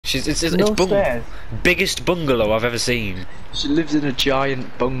It's No stairs. biggest bungalow I've ever seen. She lives in a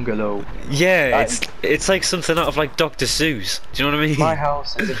giant bungalow. Yeah, Like, it's like something out of like Dr. Seuss. Do you know what I mean? my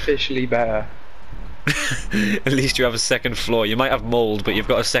house is officially better. At least you have a second floor. You might have mold, but you've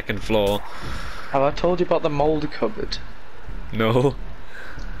got a second floor. Have I told you about the mould cupboard? No.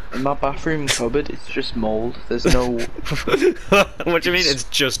 In my bathroom cupboard, it's just mould. There's no. What do you mean? It's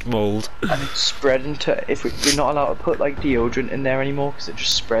just mold. And it's spread into. We're not allowed to put like deodorant in there anymore because it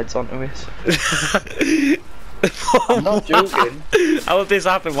just spreads onto it. I'm not joking. How would this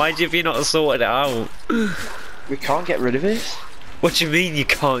happen? Why have you not sorted it out? We can't get rid of it. What do you mean you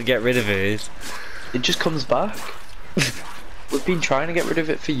can't get rid of it? It just comes back. We've been trying to get rid of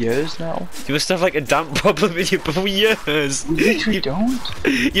it for years now. You must have like a damp problem in your for years. We literally don't.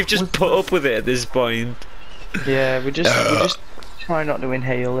 You've just put up with it at this point. Yeah, we're just trying not to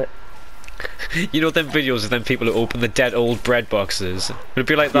inhale it. You know them videos of them people who open the dead old bread boxes? It'd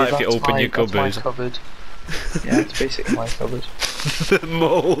be like that if you open your cupboard. That's my cupboard. Yeah, it's basically my cupboard. The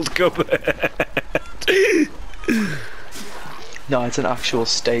mold cupboard. No, it's an actual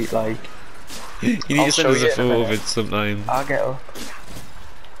state, like. You need I'll to send show us you a in a photo of minute. it sometime. I'll get up.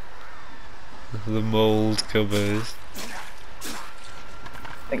 The mold cupboard.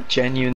 Like genuine.